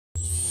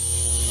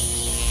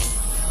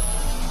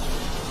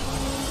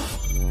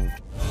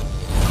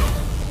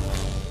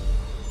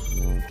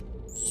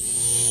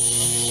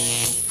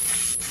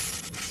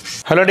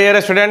Hello dear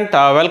student,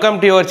 welcome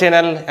to your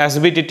channel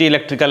SBTT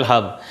electrical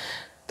hub.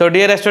 तो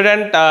dear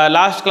student,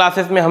 last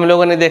classes में हम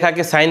लोगों ने देखा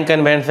कि साइन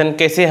कन्वेंशन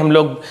कैसे हम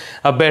लोग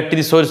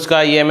बैटरी सोर्स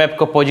का EMF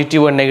को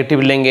पॉजिटिव और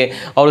नेगेटिव लेंगे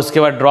और उसके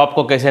बाद ड्रॉप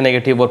को कैसे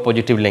नेगेटिव और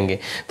पॉजिटिव लेंगे।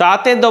 तो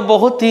आते हैं तो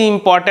बहुत ही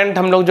इंपॉर्टेंट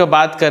हम लोग जो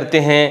बात करते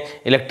हैं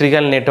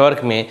इलेक्ट्रिकल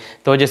नेटवर्क में,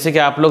 तो जैसे कि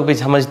आप लोग भी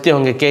समझते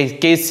होंगे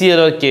KCL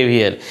और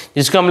KVL,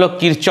 जिसको हम लोग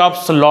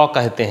किरचॉफ्स लॉ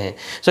कहते हैं।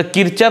 सो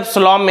किरचॉफ्स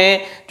लॉ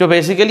में जो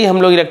बेसिकली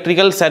हम लोग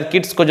इलेक्ट्रिकल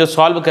सर्किट्स को जो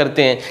सॉल्व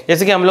करते हैं,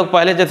 जैसे कि हम लोग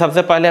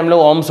सबसे पहले हम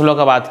लोग ओम्स लॉ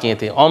का बात किए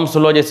थे। ओम्स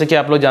लॉ जैसे कि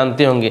आप लोग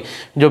जानते होंगे,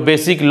 जो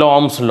बेसिक लॉ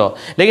ओम्स लॉ।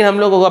 लेकिन हम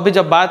लोग अभी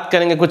जब बात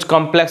करेंगे कुछ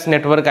कॉम्प्लेक्स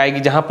नेटवर्क आएगी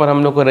जहां पर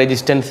हम लोग को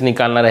रेजिस्टेंस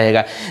निकालना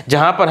रहेगा,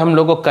 जहां पर हम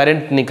लोग को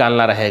करंट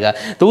निकालना रहेगा,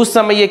 तो उस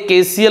समय ये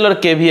KCL और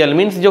KVL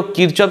मीन्स जो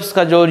किरचॉफ्स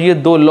का जो ये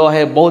दो लॉ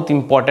है बहुत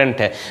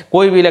इंपॉर्टेंट है।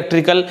 कोई भी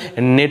इलेक्ट्रिकल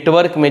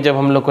नेटवर्क में जब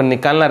हम लोग को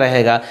निकालना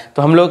रहेगा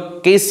तो हम लोग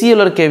KCL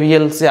और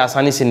KVL से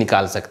आसानी से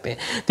निकाल सकते हैं।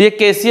 तो ये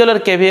KCL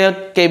और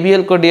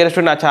KVL को डियर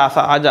स्टूडेंट अच्छा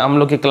आज हम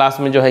लोग की क्लास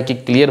में जो है कि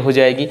क्लियर हो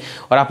जाएगी,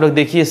 और आप लोग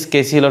देखिए इस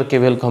KCL और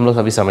KVL को हम लोग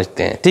सभी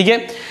समझते हैं। ठीक है,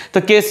 तो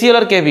KCL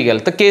और KVL,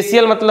 तो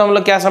KCL मतलब हम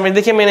लोग क्या समझ,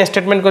 देखिए मैंने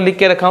स्टेटमेंट को लिख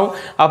के रखा हूँ,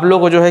 आप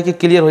लोग को जो है कि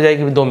क्लियर हो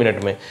जाएगी 2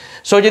 मिनट में।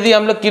 सो यदि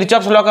हम लोग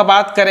किरचॉफ्स लॉ का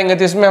बात करेंगे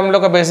तो इसमें हम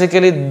लोग का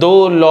बेसिकली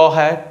 2 लॉ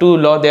है, 2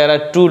 law, there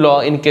are 2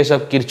 law in case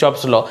of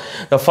Kirchhoff's law.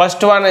 The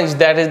first one is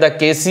that is the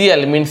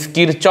KCL means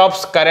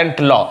Kirchhoff's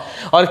current law,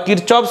 और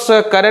किरचॉफ्स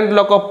करंट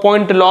लॉ को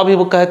पॉइंट लॉ भी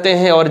वो कहते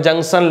हैं और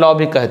जंक्शन लॉ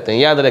भी कहते हैं,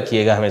 याद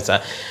रखिएगा हमेशा।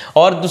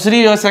 और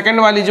दूसरी सेकंड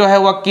वाली जो है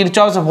वो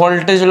Kirchhoff's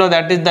voltage law,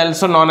 that is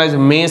also known as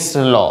mesh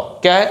law.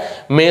 क्या है?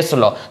 Mesh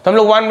law. तो हम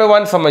लोग 1 by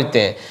 1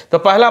 समझते हैं। तो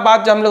पहला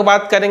बात जो हम लोग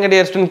बात करेंगे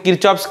dear student,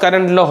 Kirchhoff's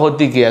current law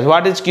होती क्या है?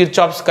 What is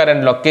Kirchhoff's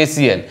current law,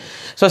 KCL?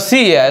 So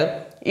CL,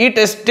 it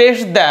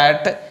states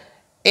that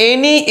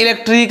any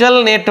electrical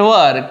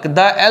network,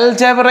 the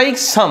algebraic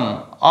sum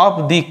of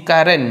the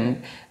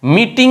current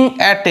meeting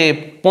at a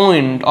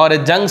point or a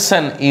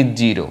junction is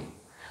 0।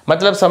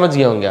 मतलब समझ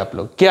गए होंगे आप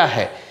लोग क्या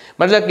है,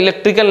 मतलब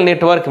इलेक्ट्रिकल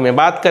नेटवर्क में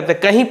बात करते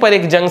हैं कहीं पर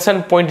एक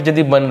जंक्शन पॉइंट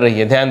यदि बन रही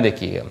है, ध्यान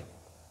देखिएगा।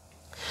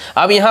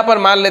 अब यहाँ पर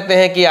मान लेते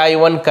हैं कि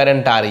I1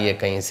 करंट आ रही है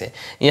कहीं से,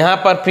 यहाँ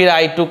पर फिर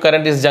I2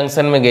 करंट इस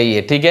जंक्शन में गई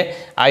है। ठीक है,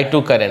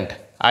 I2 करंट,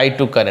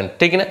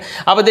 ठीक है ना।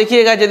 अब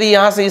देखिएगा यदि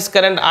यहाँ से इस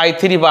करंट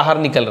I3 बाहर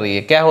निकल रही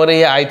है, क्या हो रही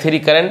है? I3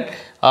 करंट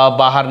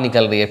बाहर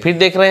निकल रही है। फिर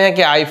देख रहे हैं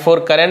कि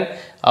I4 करंट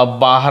अब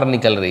बाहर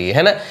निकल रही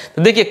है ना।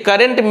 तो देखिए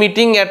current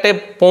meeting at A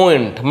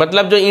point,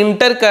 मतलब जो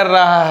इंटर कर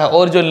रहा है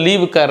और जो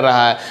लीव कर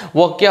रहा है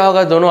वो क्या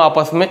होगा? दोनों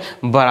आपस में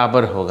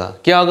बराबर होगा।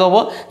 क्या होगा?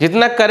 वो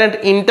जितना करंट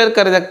इंटर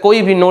करेगा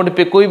कोई भी नोड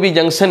पे, कोई भी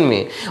जंक्शन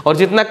में, और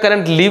जितना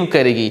करंट लीव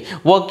करेगी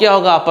वो क्या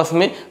होगा? आपस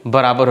में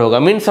बराबर होगा।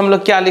 मीन्स हम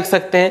लोग क्या लिख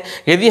सकते हैं,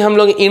 यदि हम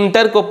लोग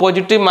इंटर को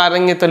पॉजिटिव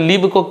मानेंगे तो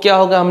लीव को क्या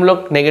होगा? हम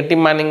लोग नेगेटिव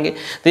मानेंगे।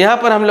 तो यहाँ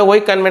पर हम लोग वही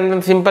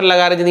कन्वेंशन सिंपल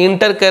लगा रहे हैं। यदि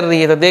इंटर कर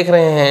रही है तो देख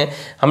रहे हैं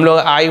हम लोग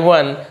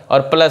I1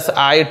 और प्लस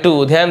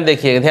I2, ध्यान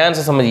देखिए, ध्यान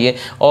से समझिए,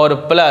 और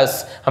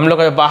प्लस हम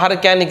लोग बाहर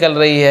क्या निकल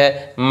रही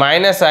है?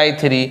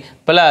 -I3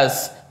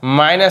 प्लस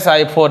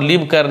 -I4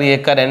 लीव कर रही है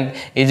करंट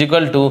इज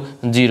इक्वल टू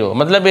 0।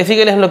 मतलब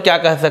बेसिकली हम लोग क्या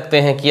कह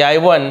सकते हैं कि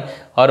I1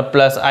 और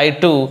plus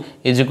I2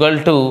 is equal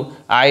to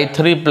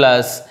I3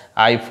 plus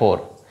I4।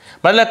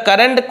 मतलब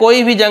करंट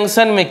कोई भी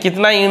जंक्शन में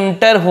कितना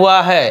इंटर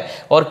हुआ है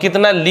और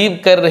कितना लीव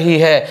कर रही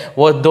है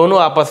वो दोनों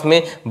आपस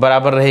में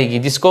बराबर रहेगी,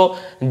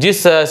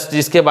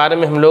 जिसके बारे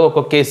में हम लोगों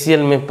को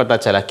KCL में पता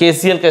चला।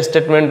 KCL का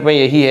स्टेटमेंट में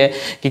यही है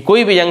कि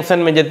कोई भी जंक्शन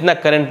में जितना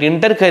करंट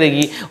इंटर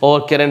करेगी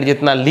और करंट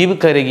जितना लीव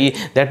करेगी,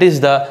 दैट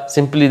इज द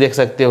सिंपली देख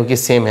सकते हो कि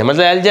सेम है।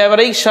 मतलब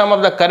algebraic some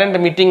of the current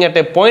meeting at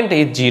A point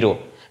is 0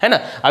 है ना।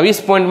 अब इस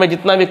पॉइंट में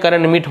जितना भी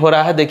करंट मीट हो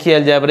रहा है, देखिए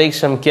अलजेब्रिक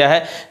सम क्या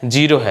है?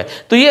 0 है।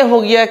 तो ये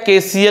हो गया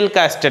KCL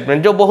का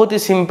स्टेटमेंट, जो बहुत ही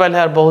सिंपल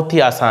है और बहुत ही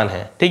आसान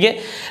है। ठीक है,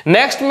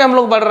 नेक्स्ट में हम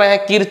लोग बढ़ रहे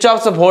हैं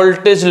किरचॉफ्स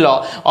वोल्टेज लॉ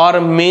और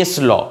मेश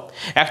लॉ।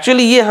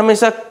 एक्चुअली ये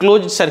हमेशा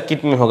क्लोज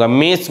सर्किट में होगा,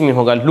 मेश में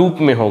होगा, लूप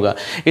में होगा,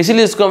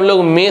 इसीलिए इसको हम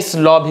लोग मेश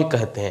लॉ भी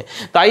कहते हैं।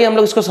 तो आइए हम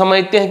लोग इसको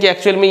समझते हैं कि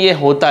एक्चुअल में ये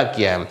होता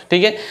क्या है।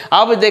 ठीक है,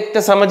 अब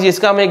देखते समझिए,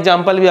 इसका मैं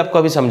एग्जांपल भी आपको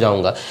अभी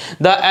समझाऊंगा।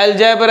 The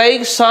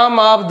algebraic some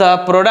of the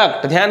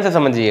product, ध्यान से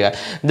समझिएगा,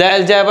 the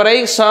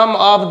algebraic some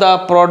of the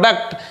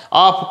product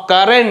of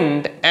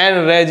current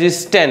and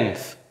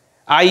resistance,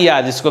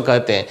 IR जिसको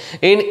कहते हैं,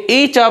 in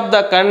each of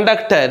the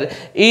conductor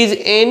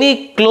is any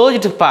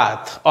closed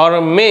path और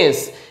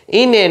mesh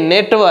in a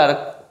network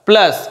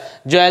plus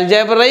जो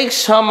algebraic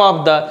sum of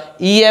the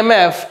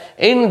EMF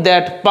in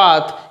that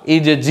path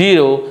is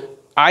 0,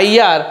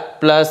 IR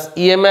plus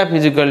EMF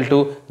is equal to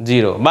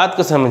 0। बात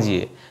को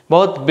समझिए,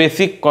 बहुत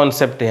basic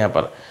concept है यहाँ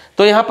पर।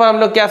 तो यहाँ पर हम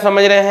लोग क्या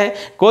समझ रहे हैं,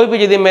 कोई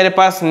भी यदि मेरे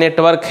पास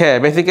नेटवर्क है,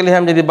 बेसिकली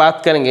हम यदि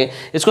बात करेंगे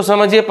इसको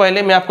समझिए।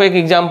 पहले मैं आपको एक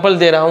एग्जांपल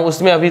दे रहा हूँ,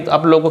 उसमें अभी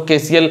आप लोगों को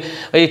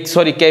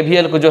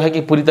KVL को जो है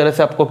कि पूरी तरह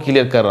से आपको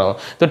क्लियर कर रहा हूँ।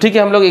 तो ठीक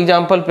है, हम लोग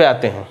एग्जाम्पल पे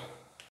आते हैं।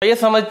 ये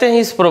समझते हैं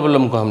इस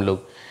प्रॉब्लम को हम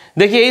लोग।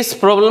 देखिए इस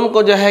प्रॉब्लम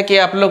को जो है कि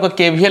आप लोग को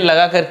KVL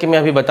लगा करके मैं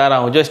अभी बता रहा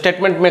हूँ, जो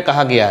स्टेटमेंट में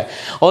कहा गया है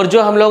और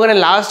जो हम लोगों ने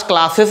लास्ट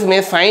क्लासेस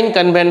में साइन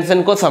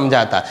कन्वेंशन को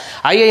समझा था।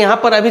 आइए यहाँ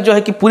पर अभी जो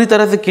है कि पूरी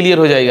तरह से क्लियर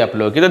हो जाएगा आप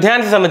लोगों की, तो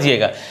ध्यान से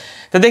समझिएगा।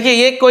 तो देखिए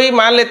ये कोई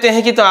मान लेते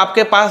हैं कि तो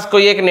आपके पास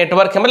कोई एक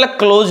नेटवर्क है, मतलब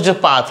क्लोज्ड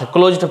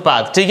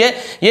पाथ, ठीक है,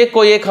 ये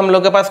कोई एक हम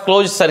लोग के पास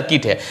क्लोज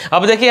सर्किट है।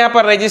 अब देखिए यहाँ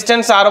पर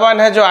रेजिस्टेंस R1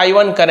 है जो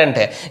I1 करंट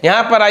है,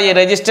 यहाँ पर आइए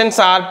रेजिस्टेंस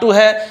R2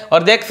 है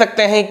और देख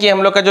सकते हैं कि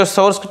हम लोग का जो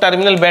सोर्स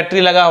टर्मिनल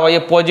बैटरी लगा हुआ ये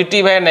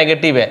पॉजिटिव है,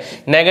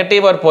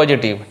 नेगेटिव और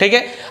पॉजिटिव, ठीक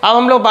है। अब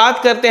हम लोग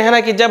बात करते हैं ना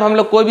कि जब हम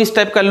लोग कोई भी इस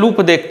टाइप का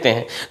लूप देखते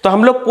हैं तो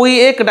हम लोग कोई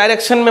एक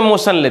डायरेक्शन में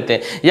मोशन लेते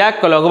हैं, या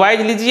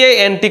क्लॉकवाइज लीजिए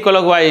एंटी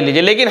क्लॉकवाइज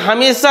लीजिए, लेकिन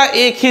हमेशा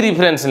एक ही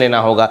रिफरेंस लेना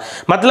होगा।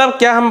 मतलब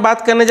क्या हम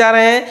बात करने जा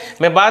रहे हैं,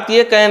 मैं बात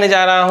ये कहने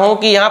जा रहा हूं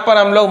कि यहाँ पर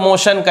हम लोग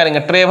मोशन करेंगे,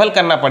 ट्रेवल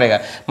करना पड़ेगा,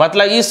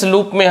 मतलब इस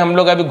लूप में हम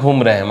लोग अभी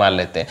घूम रहे हैं मान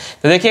लेते हैं।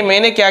 तो देखिए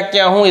मैंने क्या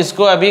किया हूँ,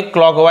 इसको अभी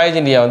क्लॉकवाइज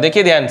लिया हूँ,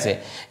 देखिए ध्यान से,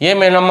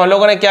 ये हम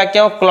लोगों ने क्या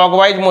किया,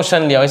 क्लॉकवाइज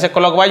मोशन लिया, इसे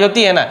क्लॉकवाइज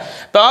होती है ना।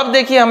 तो अब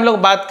देखिए हम लोग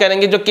बात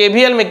करेंगे जो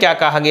केवीएल में क्या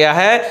कहा गया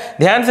है,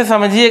 ध्यान से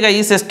समझिएगा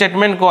इस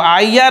स्टेटमेंट को,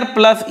 IR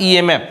plus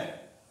EMF,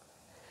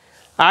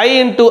 I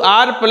into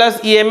are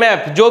plus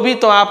EMF, जो भी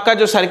तो आपका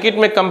जो सर्किट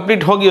में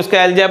कंप्लीट होगी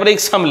उसका अलजेब्रिक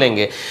सम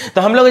लेंगे।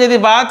 तो हम लोग यदि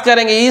बात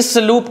करेंगे इस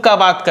लूप का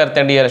बात करते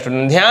हैं डियर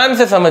स्टूडेंट, ध्यान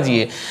से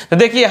समझिए। तो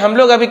देखिए हम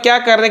लोग अभी क्या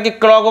कर रहे हैं कि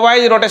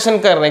क्लॉकवाइज रोटेशन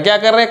कर रहे हैं, क्या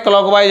कर रहे हैं,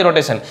 क्लॉकवाइज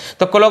रोटेशन।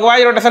 तो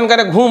क्लॉकवाइज रोटेशन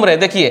कर घूम रहे हैं,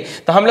 देखिए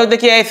तो हम लोग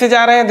देखिए ऐसे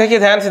जा रहे हैं, देखिए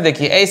ध्यान से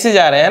देखिए ऐसे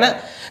जा रहे हैं ना,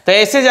 तो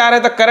ऐसे जा रहे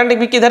हैं तो करंट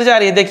भी किधर जा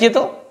रही है, देखिए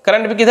तो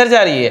करंट भी किधर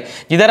जा रही है,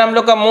 जिधर हम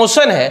लोग का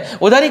मोशन है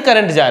उधर ही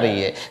करंट जा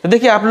रही है। तो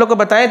देखिए आप लोग को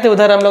बताए थे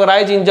उधर हम लोग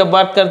राइज इन जब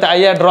बात करते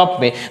IR ड्रॉप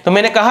में, तो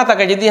मैंने कहा था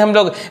कि यदि हम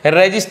लोग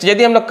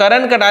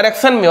करंट का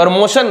डायरेक्शन में और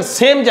मोशन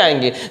सेम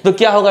जाएंगे तो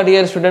क्या होगा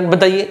डियर स्टूडेंट,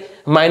 बताइए,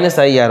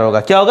 -IR होगा।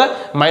 क्या होगा,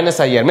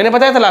 -IR। मैंने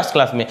बताया था लास्ट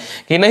क्लास में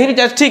कि नहीं भी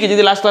ठीक है,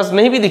 यदि लास्ट क्लास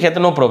नहीं भी दिखे तो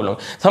नो प्रॉब्लम,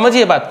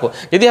 समझिए बात को।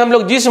 यदि हम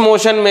लोग जिस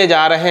मोशन में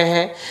जा रहे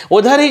हैं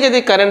उधर ही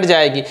यदि करंट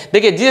जाएगी,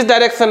 देखिए जिस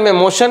डायरेक्शन में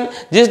मोशन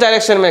जिस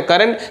डायरेक्शन में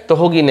करंट तो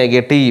होगी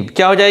नेगेटिव,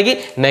 क्या हो जाएगी,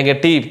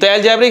 नेगेटिव। तो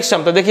अलजेब्रिक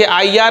सम, तो देखिए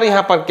IR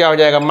यहाँ पर क्या हो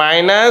जाएगा,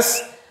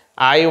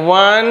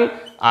 -I1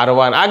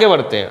 R1। आगे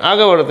बढ़ते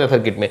हैं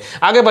सर्किट में,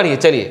 आगे बढ़िए,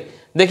 चलिए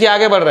देखिए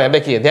आगे बढ़ रहे हैं,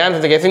 देखिए ध्यान से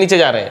देखिए ऐसे नीचे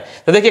जा रहे हैं।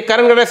 तो देखिए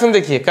करंट डायरेक्शन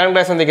देखिए,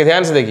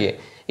 ध्यान से देखिए,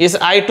 इस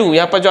I2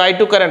 यहाँ पर जो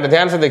I2 करंट,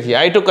 ध्यान से देखिए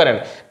I2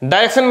 करंट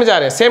डायरेक्शन में जा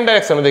रहे हैं, सेम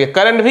डायरेक्शन में, देखिए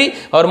करंट भी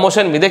और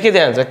मोशन भी, देखिए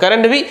ध्यान से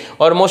करंट भी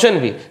और मोशन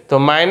भी, तो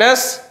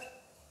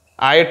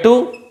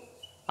 -I2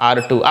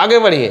 R2। आगे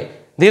बढ़िए,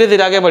 धीरे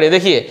धीरे आगे बढ़िए,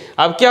 देखिए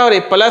अब क्या हो रही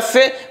है, प्लस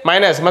से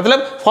माइनस,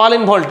 मतलब फॉल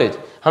इन वोल्टेज।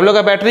 हम लोग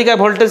का बैटरी का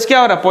वोल्टेज क्या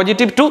हो रहा है,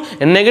 पॉजिटिव टू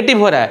नेगेटिव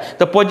हो रहा है।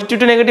 तो पॉजिटिव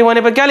टू नेगेटिव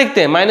होने पर क्या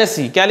लिखते हैं,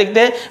 -C, क्या लिखते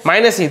हैं,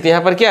 -C। तो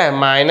यहाँ पर क्या है,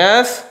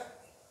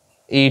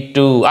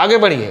 -E2। आगे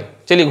बढ़िए,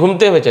 चलिए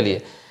घूमते हुए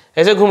चलिए,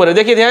 ऐसे घूम रहे,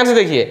 देखिए ध्यान से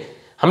देखिए,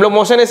 हम लोग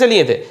मोशन ऐसे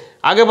लिए थे,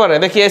 आगे बढ़ रहे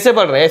हैं, देखिए ऐसे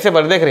बढ़ रहे हैं, ऐसे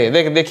बढ़, देख रहे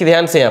हैं, देखिए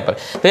ध्यान से यहाँ पर।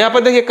 तो यहाँ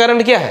पर देखिए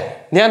करंट क्या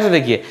है, ध्यान से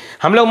देखिए,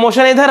 हम लोग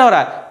मोशन इधर हो रहा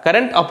है,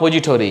 करंट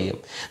अपोजिट हो रही है।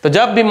 तो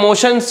जब भी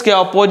मोशंस के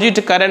अपोजिट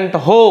करंट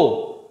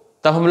हो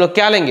तब हम लोग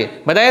क्या लेंगे,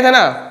 बताया था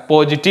ना,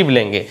 पॉजिटिव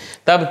लेंगे।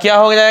 तब क्या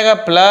हो जाएगा,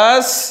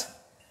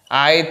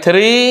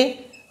 +I3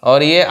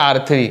 और ये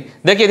R3।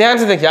 देखिए ध्यान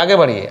से देखिए, आगे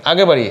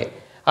बढ़िए,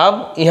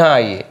 अब यहाँ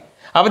आइए,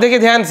 अब देखिए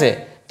ध्यान से,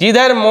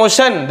 जिधर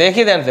मोशन,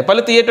 देखिए ध्यान से,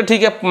 पहले तो ये तो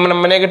ठीक है,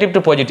 नेगेटिव टू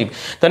पॉजिटिव।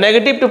 तो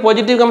नेगेटिव टू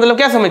पॉजिटिव का मतलब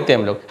क्या समझते हैं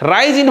हम लोग,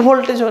 राइज इन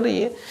वोल्टेज हो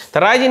रही है। तो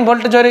राइज इन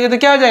वोल्टेज हो रही है तो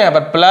क्या हो जाएगा यहाँ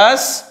पर,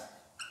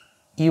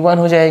 +E1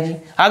 हो जाएगी।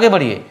 आगे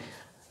बढ़िए,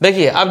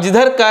 देखिए अब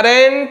जिधर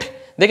करंट,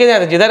 देखिए ध्यान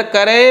से, जिधर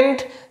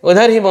करंट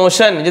उधर ही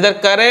मोशन, जिधर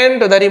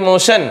करंट उधर ही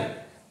मोशन,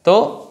 तो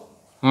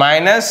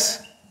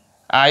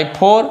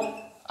 -I4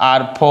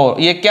 R4।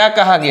 ये क्या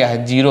कहा गया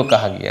है, 0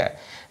 कहा गया है,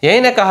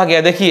 यही ना कहा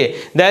गया। देखिए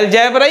the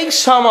algebraic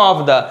some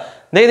of the,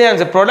 देखिए ध्यान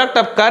से, product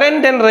of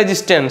current and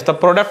resistance, तो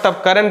product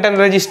of current and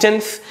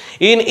resistance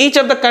in each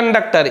of the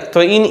conductor,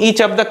 तो in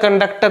each of the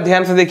conductor,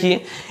 ध्यान से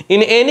देखिए,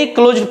 इन एनी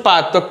क्लोज्ड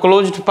पाथ, तो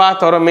क्लोज्ड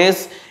पाथ और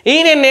mesh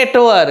in a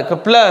network,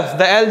 plus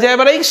the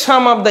algebraic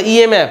some of the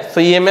EMF,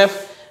 तो EMF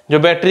जो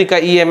battery का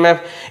EMF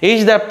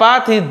is the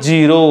path is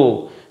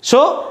 0,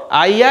 so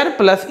IR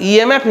plus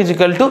EMF is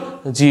equal to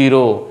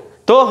 0।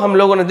 तो हम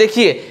लोगों ने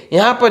देखिए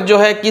यहाँ पर जो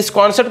है कि इस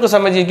कॉन्सेप्ट को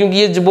समझिए, क्योंकि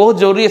ये बहुत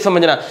जरूरी है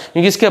समझना,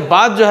 क्योंकि इसके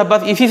बाद जो है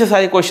बस इसी से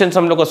सारे क्वेश्चंस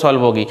हम लोग को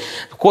सॉल्व होगी।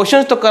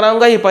 क्वेश्चंस तो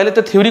कराऊंगा ही, पहले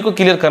तो थ्योरी को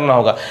क्लियर करना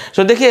होगा।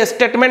 सो देखिए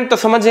स्टेटमेंट तो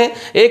समझें,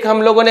 एक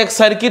हम लोगों ने एक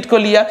सर्किट को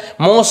लिया,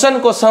 मोशन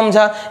को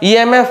समझा,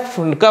 EMF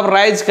कब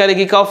राइज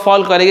करेगी कब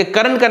फॉल करेगी,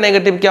 करंट का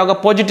नेगेटिव क्या होगा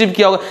पॉजिटिव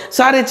क्या होगा,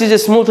 सारी चीजें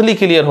स्मूथली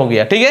क्लियर हो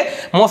गया। ठीक है,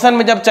 मोशन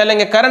में जब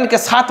चलेंगे करंट के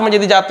साथ में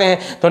यदि जाते हैं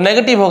तो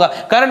नेगेटिव होगा,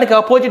 करंट के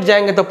अपोजिट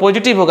जाएंगे तो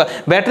पॉजिटिव होगा,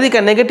 बैटरी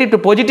का नेगेटिव टू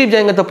पॉजिटिव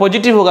जाएंगे तो पॉजिटिव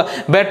होगा,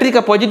 बैटरी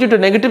का पॉजिटिव टू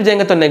नेगेटिव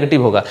जाएंगे तो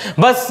नेगेटिव होगा।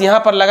 बस यहां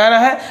पर लगाना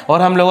है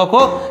और हम लोगों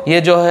को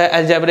ये जो है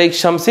अलजेब्रिक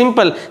सम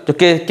सिंपल जो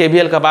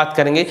केवीएल का बात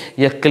करेंगे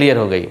ये क्लियर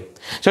हो गई।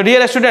 सो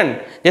डियर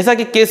स्टूडेंट, जैसा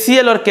कि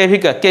केसीएल और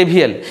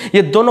केवीएल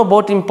ये दोनों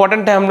बहुत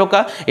इंपॉर्टेंट है हम लोग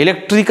का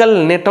इलेक्ट्रिकल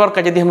नेटवर्क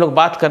का। यदि हम लोग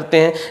बात करते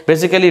हैं,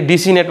 बेसिकली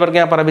डीसी नेटवर्क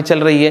यहाँ पर अभी चल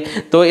रही है,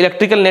 तो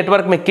इलेक्ट्रिकल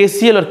नेटवर्क में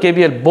केसीएल और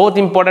केवीएल बहुत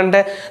इंपॉर्टेंट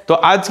है। तो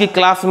आज की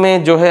क्लास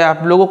में जो है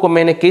आप लोगों को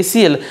मैंने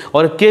केसीएल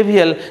और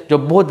केवीएल जो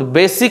बहुत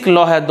बेसिक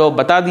लॉ है दो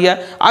बता दिया।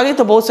 आगे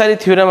तो बहुत सारी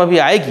थ्योरम अभी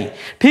आएगी,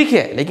 ठीक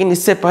है, लेकिन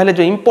इससे पहले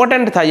जो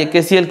इंपॉर्टेंट था ये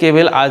केसीएल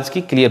केवीएल आज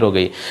की क्लियर हो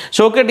गई।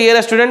 सो ओके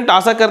डियर स्टूडेंट,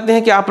 आशा करते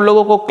हैं कि आप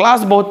लोगों को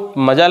क्लास बहुत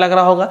मजा लग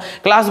रहा होगा,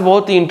 क्लास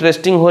बहुत ही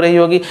इंटरेस्टिंग हो रही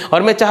होगी।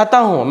 और मैं चाहता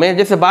हूँ, मैं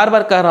जैसे बार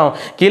बार कह रहा हूँ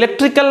कि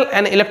इलेक्ट्रिकल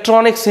एंड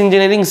इलेक्ट्रॉनिक्स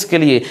इंजीनियरिंग के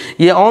लिए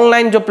ये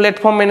ऑनलाइन जो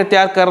प्लेटफॉर्म मैंने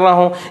तैयार कर रहा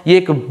हूँ, ये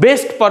एक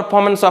बेस्ट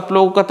परफॉर्मेंस आप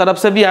लोगों का तरफ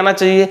से भी आना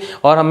चाहिए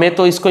और मैं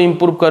तो इसको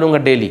इंप्रूव करूँगा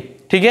डेली।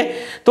 ठीक है,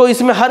 तो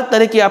इसमें हर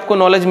तरह की आपको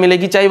नॉलेज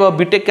मिलेगी, चाहे वो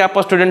बीटेक के आप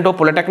स्टूडेंट हो,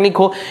 पॉलिटेक्निक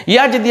हो,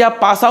 या यदि आप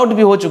पास आउट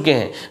भी हो चुके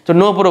हैं तो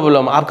नो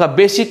प्रॉब्लम, आपका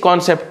बेसिक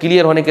कॉन्सेप्ट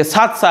क्लियर होने के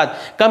साथ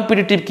साथ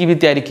कॉम्पिटिटिव की भी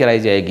तैयारी कराई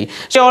जाएगी।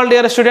 All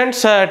dear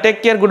students,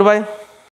 take care, good bye.